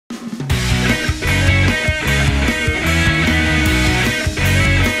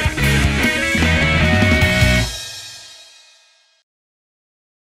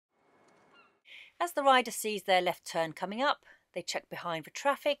As the rider sees their left turn coming up, they check behind for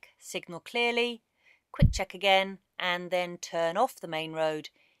traffic, signal clearly, quick check again, and then turn off the main road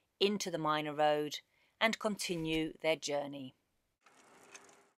into the minor road and continue their journey.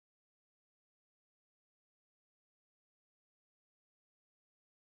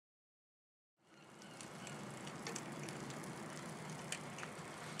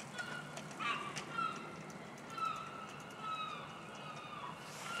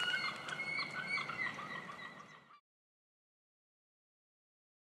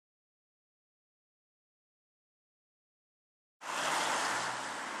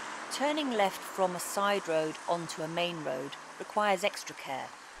 Turning left from a side road onto a main road requires extra care.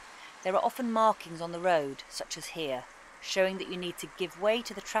 There are often markings on the road, such as here, showing that you need to give way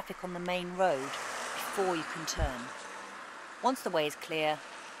to the traffic on the main road before you can turn. Once the way is clear,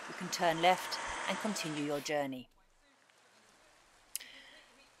 you can turn left and continue your journey.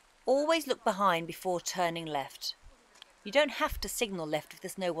 Always look behind before turning left. You don't have to signal left if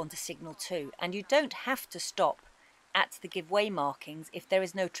there's no one to signal to, and you don't have to stop at the give way markings if there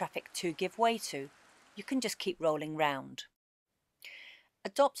is no traffic to give way to. You can just keep rolling round.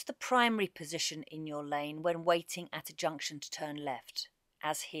 Adopt the primary position in your lane when waiting at a junction to turn left,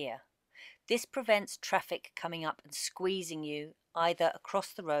 as here. This prevents traffic coming up and squeezing you either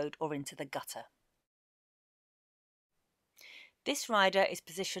across the road or into the gutter. This rider is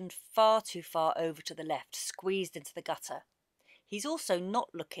positioned far too far over to the left, squeezed into the gutter. He's also not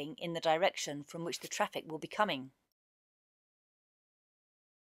looking in the direction from which the traffic will be coming.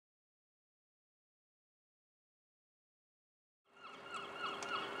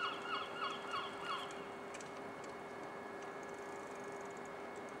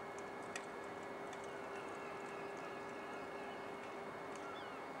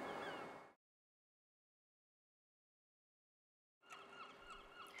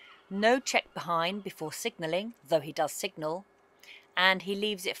 No check behind before signalling, though he does signal, and he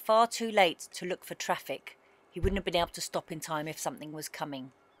leaves it far too late to look for traffic. He wouldn't have been able to stop in time if something was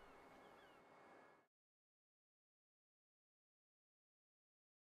coming.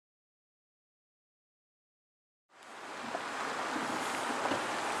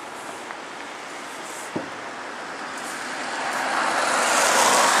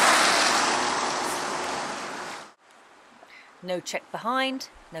 No check behind,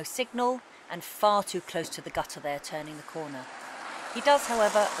 no signal, and far too close to the gutter there turning the corner. He does,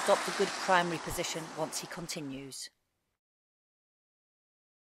 however, adopt a good primary position once he continues.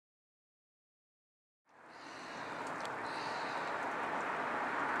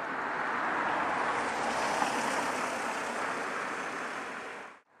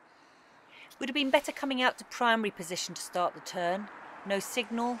 Would have been better coming out to primary position to start the turn. No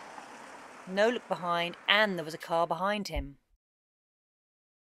signal, no look behind, and there was a car behind him.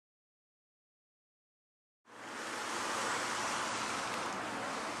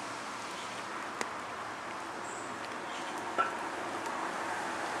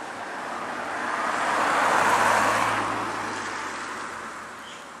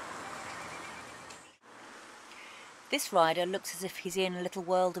 This rider looks as if he's in a little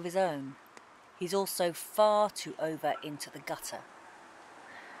world of his own. He's also far too over into the gutter.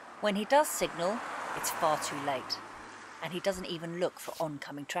 When he does signal, it's far too late, and he doesn't even look for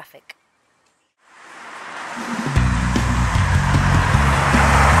oncoming traffic.